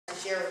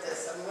share with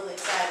us. I'm really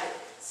excited.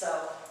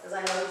 So, because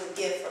I know he's a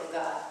gift from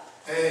God.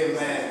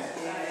 Amen.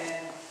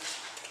 Amen.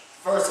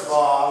 First of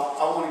all,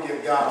 I want to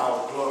give God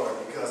all the glory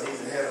because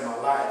he's ahead of my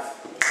life.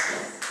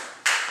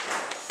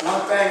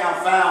 One thing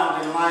I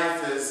found in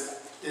life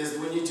is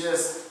when you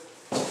just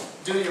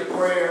do your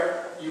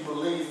prayer, you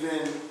believe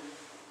in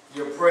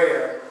your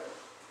prayer,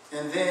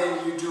 and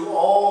then you do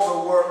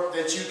all the work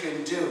that you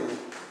can do,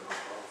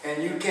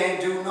 and you can't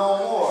do no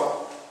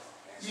more,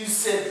 you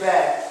sit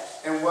back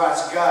and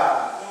watch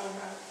God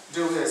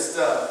do his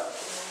stuff.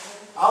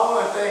 I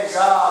want to thank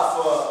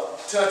God for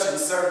touching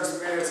certain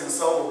spirits and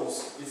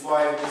souls before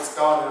I even get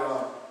started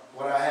on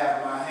what I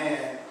have in my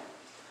hand.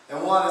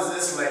 And one is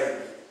this lady.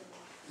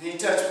 He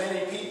touched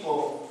many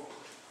people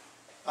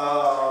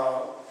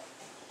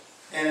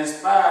and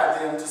inspired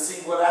them to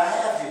see what I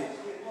have here.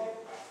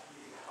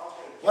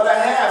 What I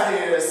have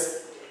here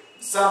is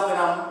something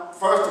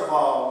first of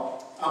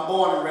all, I'm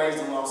born and raised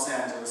in Los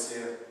Angeles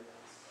here.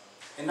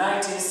 In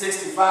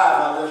 1965,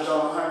 I lived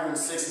on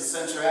 106th and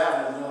Central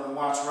Avenue during the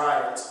Watch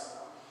riots.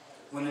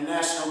 When the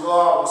National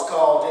Guard was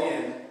called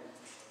in,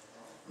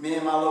 me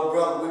and my little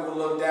brother, we would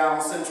look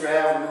down Central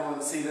Avenue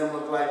and see them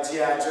look like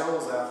G.I.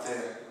 Joes out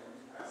there.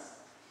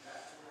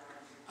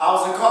 I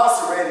was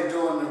incarcerated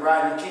during the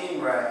Rodney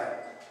King riot.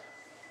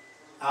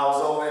 I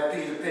was over at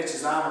Peter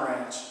Pitcher's Honor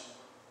Ranch.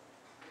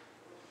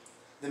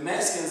 The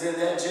Mexicans in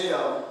that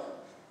jail,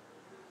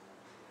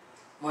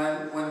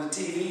 when the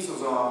TVs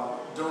was on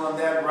during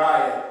that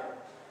riot,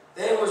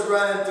 they was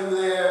running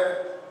through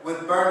there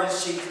with burning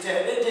sheets.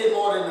 They did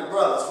more than the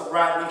brothers for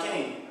Rodney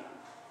King.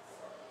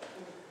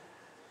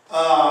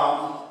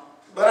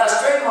 But I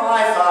straightened my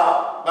life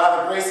out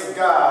by the grace of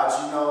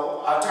God. You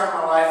know, I turned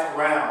my life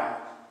around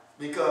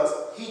because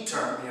he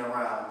turned me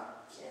around.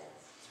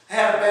 I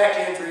had a back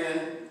injury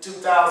in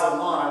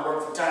 2001. I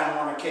worked for Time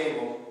Warner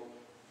Cable.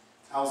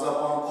 I was up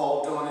on a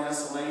pole doing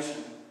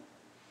installation.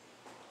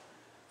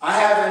 I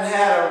haven't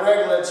had a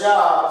regular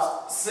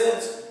job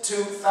since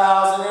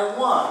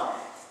 2001.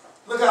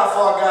 Look how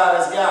far God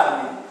has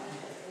gotten me.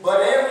 But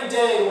every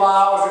day while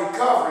I was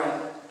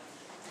recovering,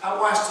 I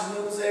watched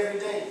the news every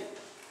day.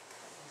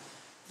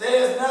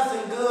 There's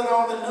nothing good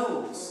on the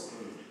news.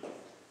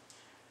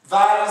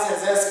 Violence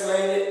has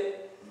escalated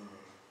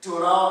to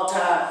an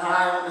all-time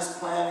high on this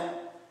planet.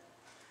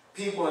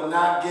 People are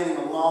not getting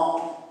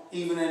along,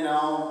 even in their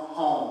own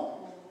home.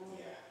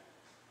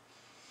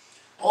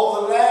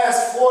 Over the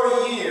last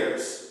 40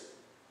 years,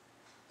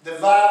 the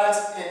violence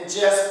in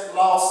just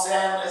Los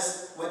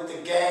Angeles with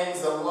the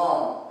gangs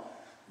alone,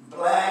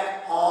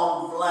 black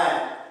on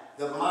black,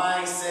 the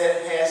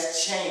mindset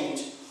has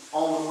changed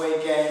on the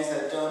way gangs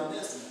have done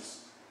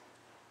business.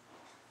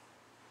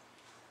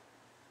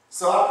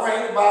 So I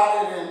prayed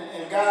about it,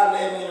 and God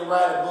led me to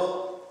write a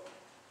book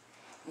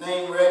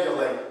named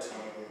Regulate.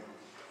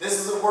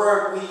 This is a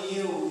word we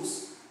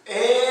use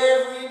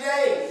every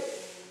day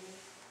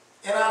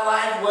in our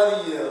life,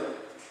 whether you're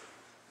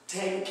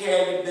taking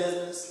care of your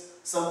business,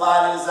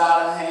 somebody is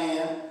out of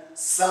hand,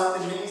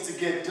 something needs to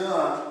get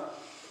done.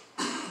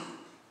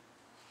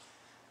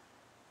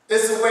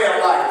 It's a way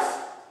of life.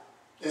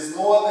 It's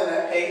more than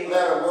an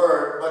 8-letter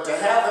word, but to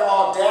have the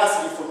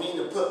audacity for me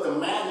to put the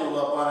manual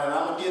up on it,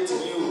 I'm going to get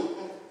to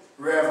you,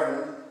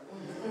 Reverend,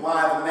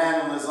 why the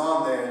manual is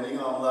on there, and you're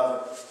going to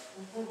love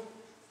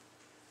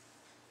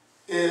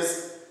it.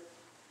 Is,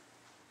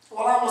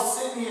 while I was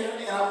sitting here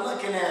and I'm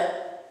looking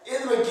at,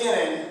 in the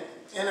beginning,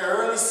 in the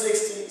early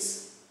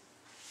 60s,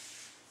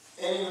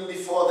 and even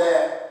before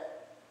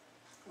that,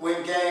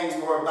 when gangs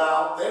were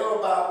about, they were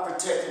about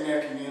protecting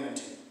their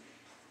community.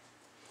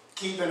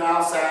 Keeping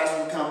outsiders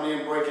from coming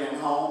in, breaking in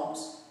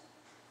homes.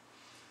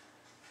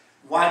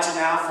 Watching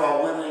out for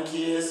our women and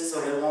kids so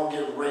they won't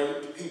get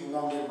raped, people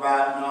won't get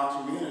robbed in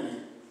our community.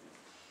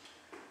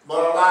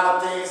 But a lot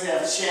of things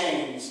have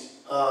changed.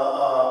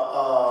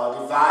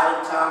 Divide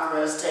and conquer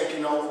has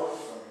taken over.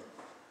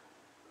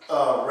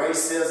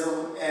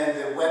 Racism and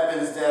the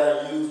weapons that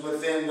are used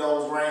within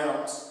those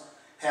realms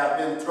have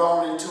been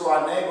thrown into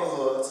our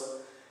neighborhoods.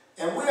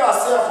 And we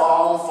ourselves are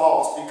our own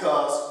faults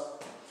because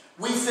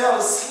we fell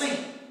asleep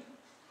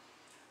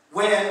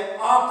when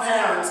our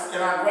parents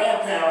and our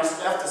grandparents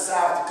left the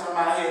South to come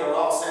out here to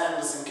Los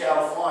Angeles and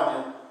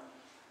California.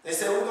 They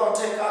said, we're going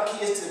to take our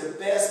kids to the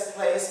best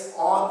place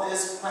on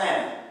this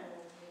planet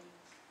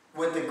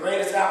with the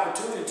greatest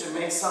opportunity to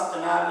make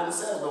something out of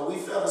themselves, but we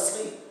fell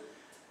asleep.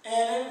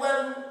 And it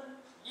wasn't,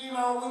 you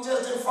know, we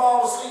just didn't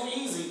fall asleep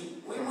easy.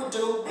 We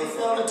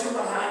fell into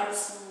the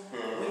heights.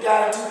 We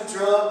got into the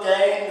drug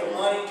game, the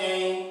money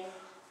game,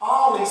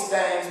 all these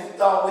things we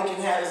thought we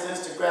can have as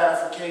instant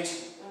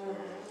gratification.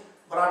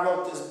 But I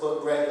wrote this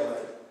book,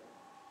 Regulate.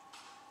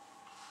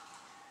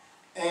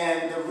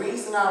 And the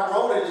reason I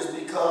wrote it is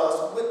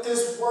because with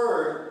this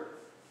word,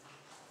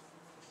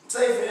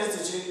 say for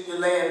instance you're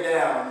laying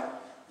down,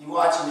 you're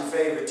watching your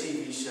favorite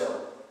TV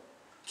show.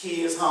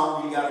 Kids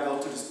hungry, you gotta go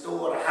to the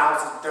store, the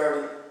house is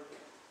dirty.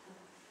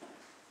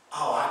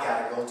 Oh, I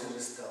gotta go to the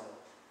store.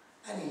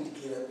 I need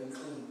to get up and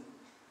clean.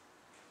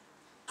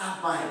 I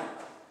might,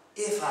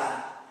 if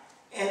I,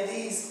 and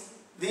these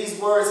these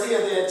words here,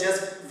 they're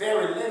just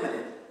very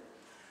limited.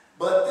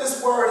 But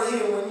this word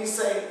here, when you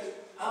say,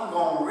 I'm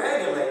going to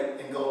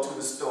regulate and go to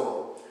the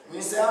store. When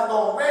you say, I'm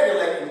going to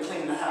regulate and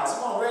clean the house.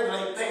 I'm going to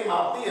regulate and pay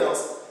my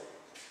bills.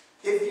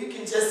 If you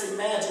can just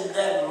imagine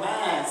that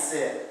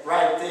mindset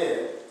right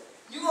there,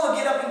 you're going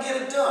to get up and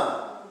get it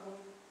done.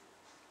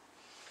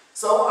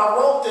 So I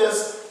wrote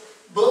this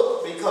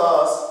book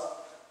because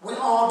we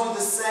all do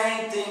the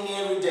same thing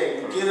every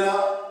day. We get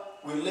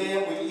up, we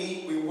live, we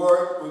eat, we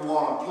work, we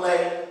want to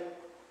play,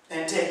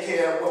 and take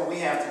care of what we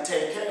have to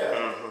take care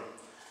of.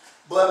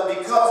 But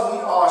because we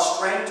are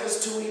strangers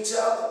to each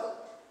other,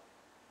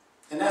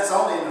 and that's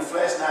only in the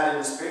flesh, not in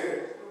the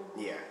spirit.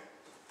 Yeah.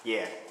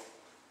 Yeah.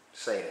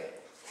 Say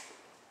that.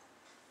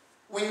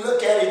 We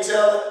look at each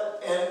other,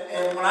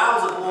 and when I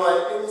was a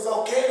boy, it was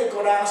okay to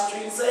go down the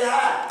street and say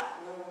hi.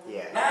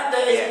 Yeah.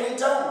 Nowadays, we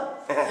don't,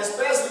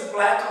 especially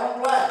black on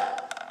black.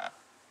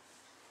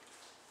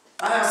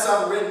 I have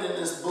something written in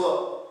this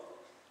book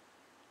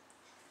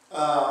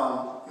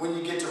when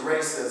you get to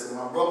racism.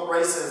 I broke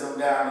racism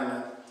down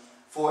into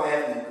 4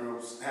 ethnic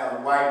groups. I have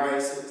the white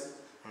races,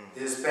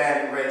 the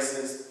Hispanic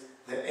races,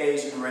 the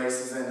Asian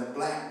races, and the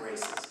black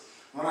races.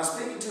 When I'm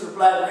speaking to the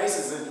black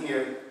races in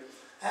here,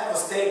 I have a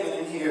statement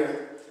in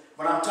here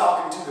when I'm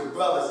talking to the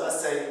brothers. I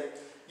say,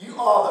 you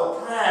are the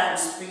prime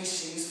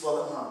species for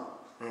the hunt.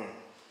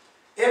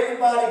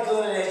 Everybody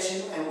gunning at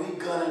you, and we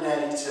gunning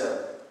at each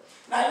other.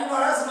 Now, you know,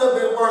 that's a little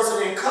bit worse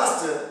than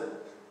custard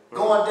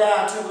going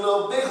down to the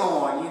little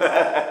bighorn, you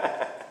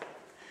know.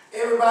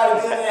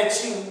 Everybody gunning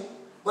at you,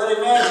 but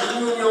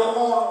imagine you and your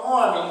own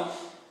army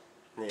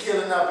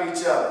killing up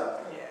each other.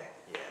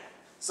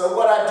 So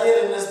what I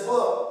did in this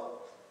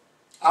book,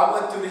 I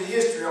went through the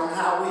history on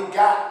how we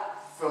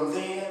got from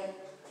then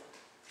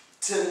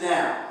to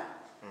now.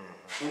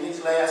 In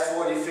these last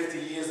 40, 50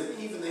 years, and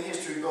even the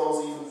history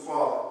goes even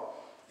farther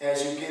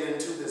as you get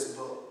into this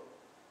book.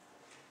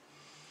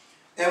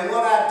 And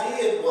what I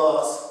did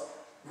was,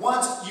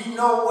 once you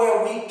know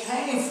where we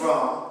came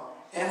from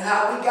and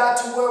how we got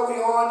to where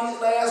we are in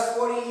these last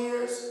 40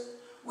 years,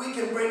 we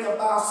can bring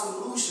about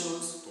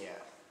solutions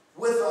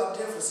with our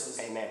differences.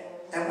 Amen.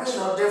 And we're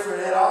no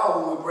different at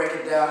all when we break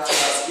it down to our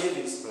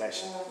skivvies.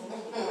 Bless you.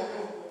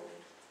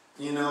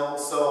 You know,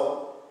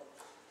 so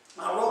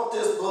I wrote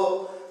this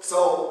book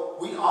so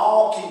we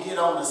all can get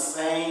on the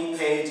same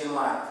page in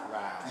life.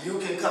 Right. You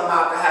can come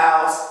out the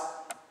house,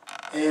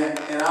 and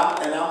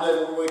I'm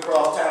living way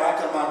across town. I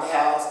come out the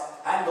house,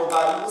 I can go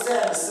by you. What's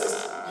happening,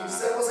 sister? You can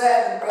say, what's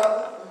happening,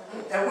 brother?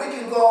 And we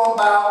can go on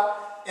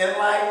about, and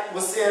like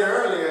was said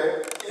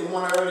earlier in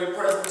one of the earlier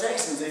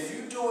presentations, if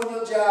you're doing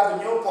your job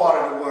in your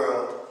part of the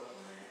world,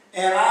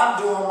 and I'm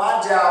doing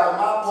my job in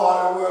my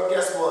part of the world,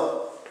 guess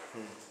what?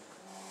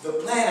 The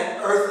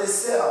planet Earth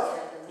itself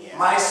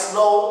might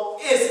slow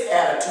its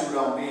attitude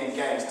on being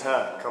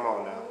gangster. Come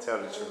on now, tell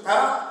the truth.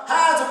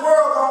 How's the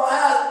world going,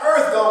 how's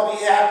Earth going to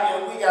be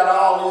happy and we got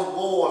all these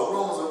wars,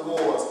 rumors of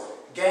wars,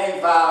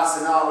 gang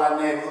violence in all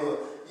our neighborhood?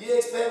 You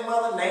expect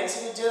Mother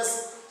Nature to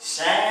just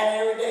shine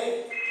every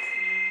day?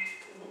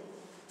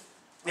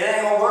 It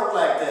ain't going to work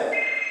like that.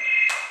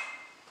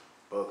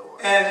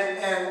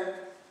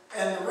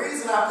 And the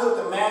reason I put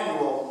the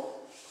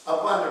manual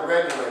up under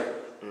regulate,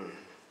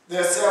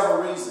 there are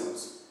several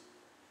reasons.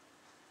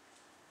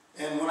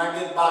 And when I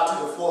get about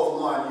to the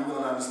 4th one, you're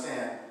going to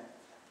understand.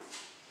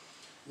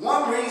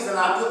 One reason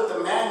I put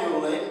the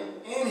manual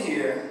in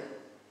here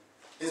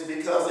is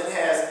because it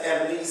has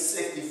at least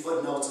 60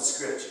 footnotes of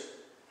scripture.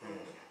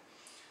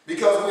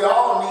 Because we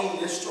all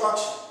need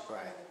instruction.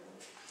 Right.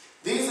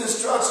 These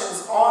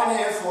instructions are in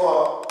here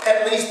for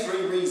at least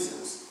 3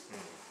 reasons.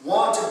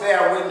 One, to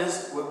bear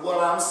witness with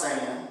what I'm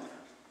saying.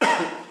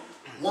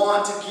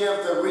 One, to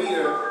give the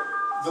reader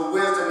the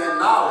wisdom and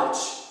knowledge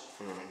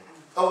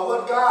of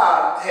what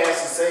God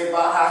has to say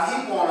about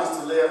how He wants us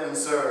to live and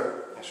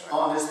serve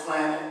on this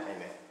planet.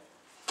 Amen.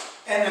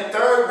 And the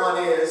third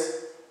one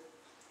is,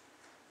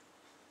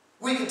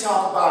 we can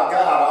talk about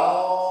God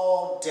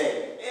all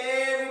day.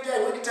 Every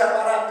day we can talk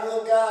about how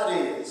good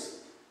God is.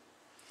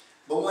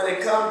 But when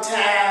it comes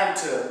time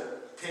to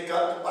pick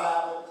up the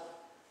Bible,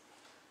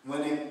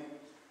 when it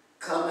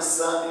comes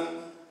Sunday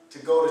to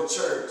go to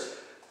church,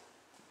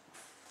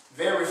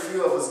 very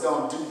few of us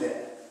don't do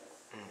that.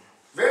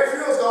 Very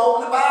few of us go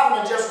open the Bible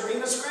and just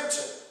read the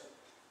scripture.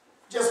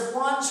 Just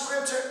one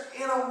scripture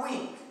in a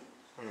week.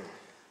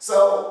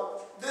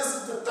 So this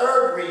is the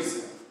third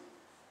reason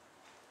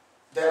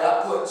that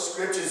I put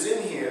scriptures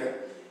in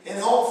here. And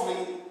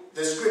hopefully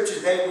the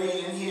scriptures they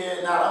read in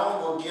here not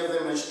only will give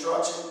them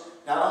instruction,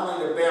 not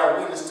only to bear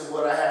witness to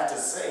what I have to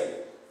say,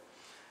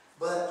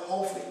 but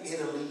hopefully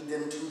it'll lead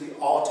them to the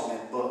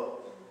ultimate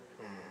book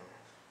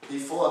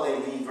before they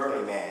leave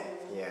earth. Amen.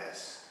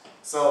 Yes.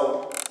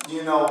 So,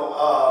 you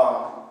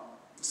know,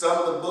 some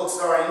of the books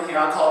are in here.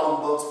 I call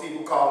them books.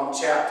 People call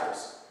them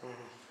chapters.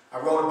 I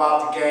wrote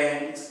about the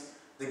gangs,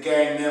 the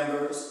gang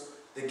members,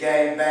 the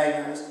gang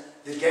bangers,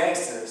 the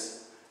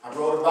gangsters. I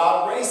wrote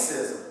about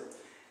racism.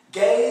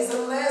 Gays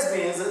and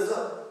lesbians is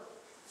a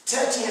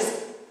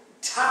touchiest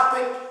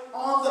topic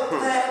on the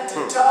planet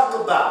to talk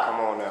about. Come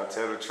on now,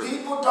 tell the truth.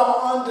 People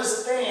don't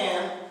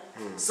understand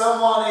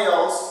someone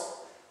else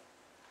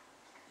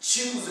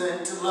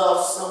choosing to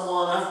love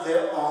someone of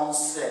their own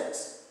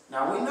sex.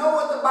 Now, we know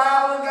what the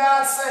Bible and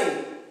God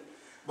say,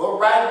 but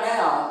right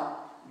now,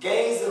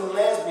 gays and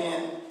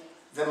lesbians,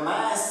 the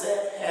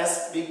mindset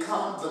has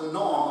become the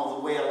norm of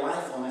the way of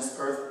life on this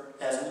earth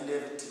as we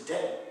live it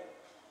today.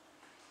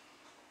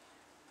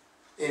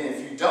 And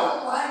if you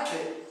don't like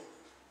it,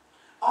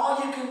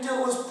 all you can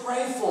do is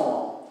pray for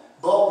them.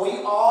 But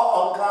we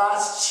all are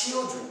God's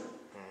children.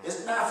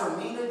 It's not for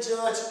me to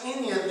judge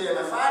any of them.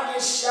 If I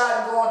get shot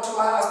and go into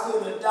a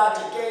hospital and the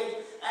doctor gave,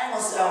 I ain't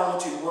gonna say I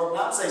want you to work. I'm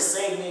gonna say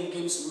save me and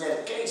give me some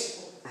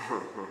medication.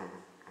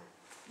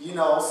 You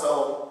know,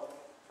 so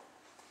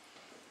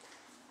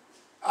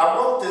I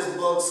wrote this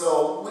book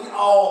so we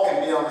all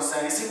can be on the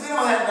same. See, we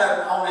don't have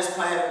nothing on this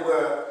planet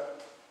where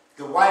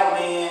the white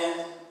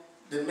man,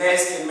 the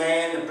Mexican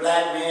man, the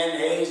black man,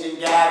 the Asian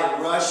guy,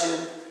 the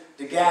Russian,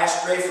 the guy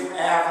straight from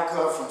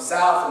Africa, from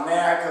South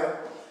America,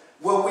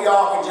 where we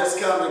all can just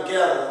come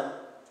together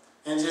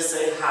and just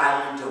say,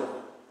 how you doing?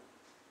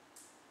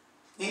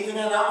 Even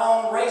in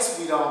our own race,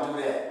 we don't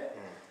do that.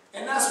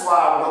 And that's why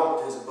I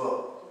wrote this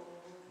book.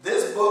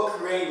 This book,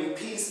 Creating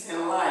Peace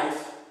in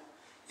Life,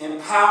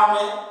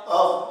 empowerment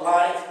of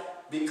life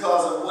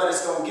because of what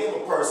it's going to give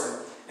a person.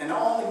 And the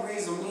only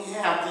reason we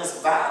have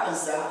this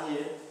violence out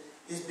here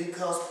is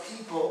because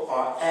people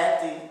are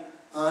acting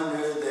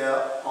under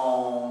their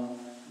own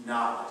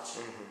knowledge.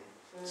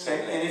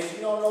 And if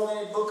you don't know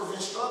any book of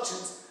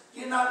instructions,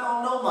 you're not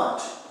going to know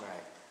much.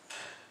 Right.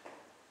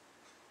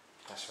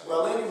 That's right.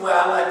 Well, anyway,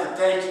 I'd like to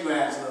thank you,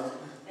 Angela.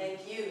 Thank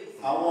you.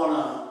 I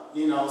want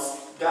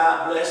to,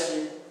 God bless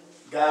you.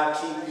 God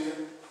keep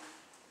you.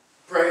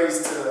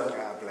 Praise to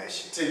God bless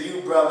you. To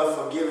you, brother,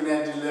 for giving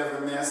that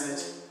delivered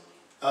message.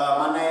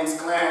 My name's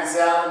Clarence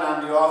Allen.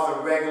 I'm the author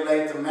of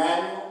Regulate the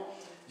Manual.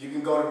 You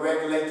can go to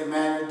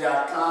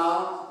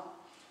regulathemanual.com.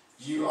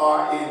 You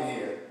are in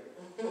here.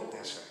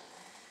 That's right.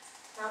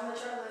 How much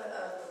are the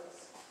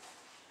books?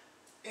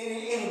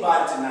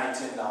 Anybody tonight,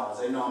 $10.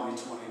 They normally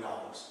 $20.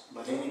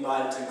 But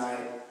anybody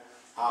tonight,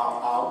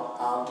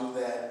 I'll do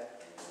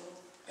that.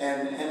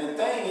 And the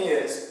thing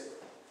is,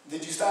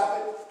 did you stop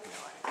it? No,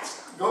 I didn't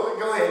stop.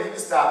 Go ahead. You can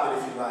stop it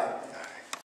if you like.